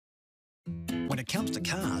it comes to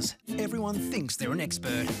cars, everyone thinks they're an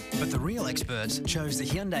expert. But the real experts chose the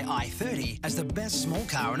Hyundai i30 as the best small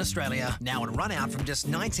car in Australia. Now on run out from just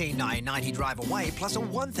 $19,990 drive away plus a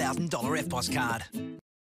 $1,000 FBOS card.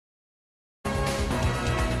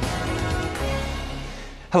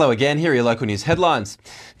 Hello again, here are your local news headlines.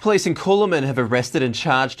 Police in Coolaman have arrested and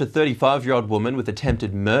charged a 35-year-old woman with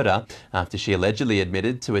attempted murder after she allegedly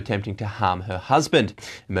admitted to attempting to harm her husband.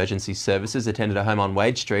 Emergency services attended a home on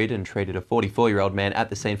Wade Street and treated a 44-year-old man at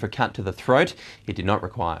the scene for a cut to the throat. He did not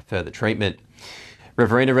require further treatment.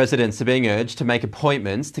 Riverina residents are being urged to make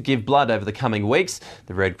appointments to give blood over the coming weeks.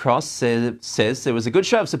 The Red Cross says there was a good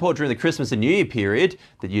show of support during the Christmas and New Year period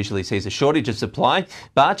that usually sees a shortage of supply,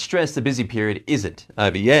 but stress the busy period isn't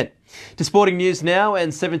over yet. To sporting news now,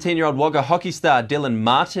 and 17-year-old Wagga hockey star Dylan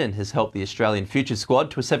Martin has helped the Australian future squad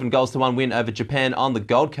to a 7-1 win over Japan on the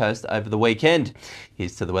Gold Coast over the weekend.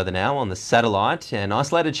 Here's to the weather now on the satellite, and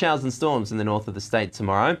isolated showers and storms in the north of the state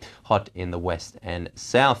tomorrow, hot in the west and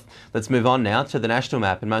south. Let's move on now to the national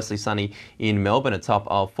map, and mostly sunny in Melbourne, a top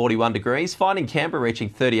of 41 degrees. Fine in Canberra, reaching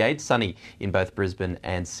 38, sunny in both Brisbane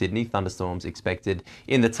and Sydney. Thunderstorms expected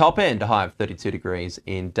in the top end, a high of 32 degrees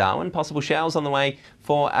in Darwin. Possible showers on the way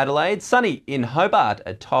for Adelaide. Sunny in Hobart,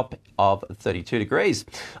 a top of 32 degrees.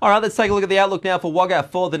 All right, let's take a look at the outlook now for Wagga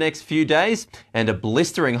for the next few days. And a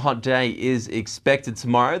blistering hot day is expected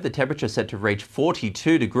tomorrow. The temperature set to reach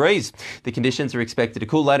 42 degrees. The conditions are expected to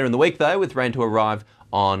cool later in the week, though, with rain to arrive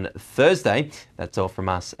on Thursday. That's all from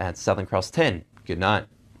us at Southern Cross 10. Good night.